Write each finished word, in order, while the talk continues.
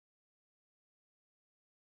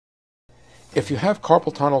If you have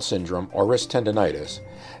carpal tunnel syndrome or wrist tendinitis,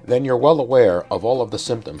 then you're well aware of all of the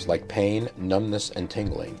symptoms like pain, numbness, and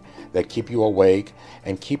tingling that keep you awake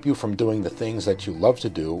and keep you from doing the things that you love to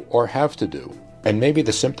do or have to do. And maybe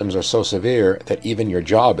the symptoms are so severe that even your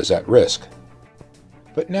job is at risk.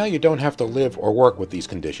 But now you don't have to live or work with these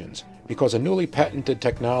conditions, because a newly patented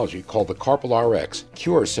technology called the Carpal Rx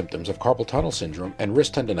cures symptoms of carpal tunnel syndrome and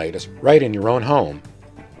wrist tendinitis right in your own home.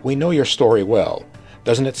 We know your story well.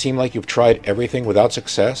 Doesn't it seem like you've tried everything without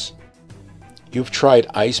success? You've tried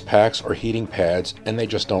ice packs or heating pads and they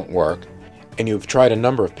just don't work. And you've tried a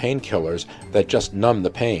number of painkillers that just numb the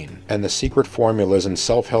pain. And the secret formulas and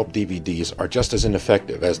self-help DVDs are just as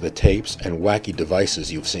ineffective as the tapes and wacky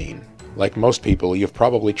devices you've seen. Like most people, you've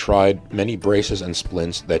probably tried many braces and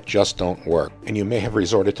splints that just don't work. And you may have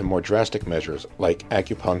resorted to more drastic measures like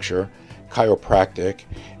acupuncture, chiropractic,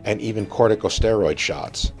 and even corticosteroid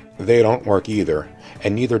shots. They don't work either,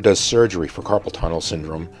 and neither does surgery for carpal tunnel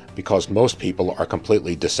syndrome, because most people are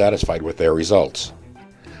completely dissatisfied with their results.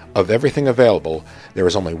 Of everything available, there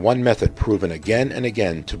is only one method proven again and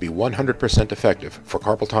again to be 100% effective for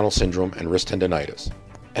carpal tunnel syndrome and wrist tendinitis,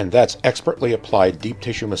 and that's expertly applied deep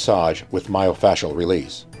tissue massage with myofascial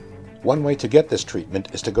release. One way to get this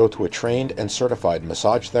treatment is to go to a trained and certified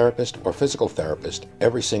massage therapist or physical therapist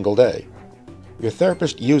every single day. Your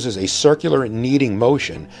therapist uses a circular kneading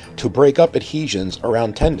motion to break up adhesions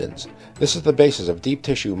around tendons. This is the basis of deep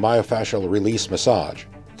tissue myofascial release massage.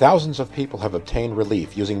 Thousands of people have obtained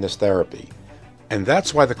relief using this therapy. And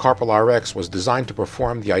that's why the Carpal Rx was designed to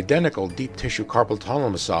perform the identical deep tissue carpal tunnel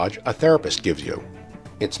massage a therapist gives you.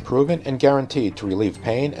 It's proven and guaranteed to relieve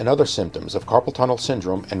pain and other symptoms of carpal tunnel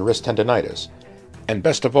syndrome and wrist tendinitis. And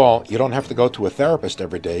best of all, you don't have to go to a therapist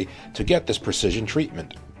every day to get this precision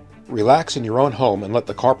treatment. Relax in your own home and let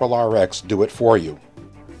the Carpal Rx do it for you.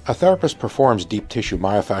 A therapist performs deep tissue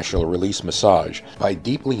myofascial release massage by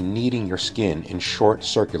deeply kneading your skin in short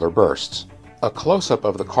circular bursts. A close-up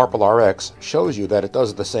of the Carpal Rx shows you that it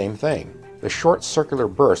does the same thing. The short circular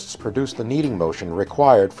bursts produce the kneading motion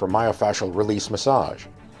required for myofascial release massage.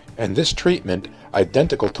 And this treatment,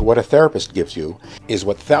 identical to what a therapist gives you, is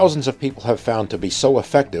what thousands of people have found to be so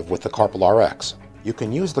effective with the Carpal Rx. You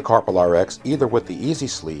can use the Carpal Rx either with the Easy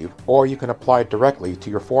Sleeve, or you can apply it directly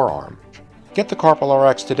to your forearm. Get the Carpal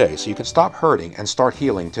Rx today so you can stop hurting and start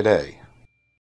healing today.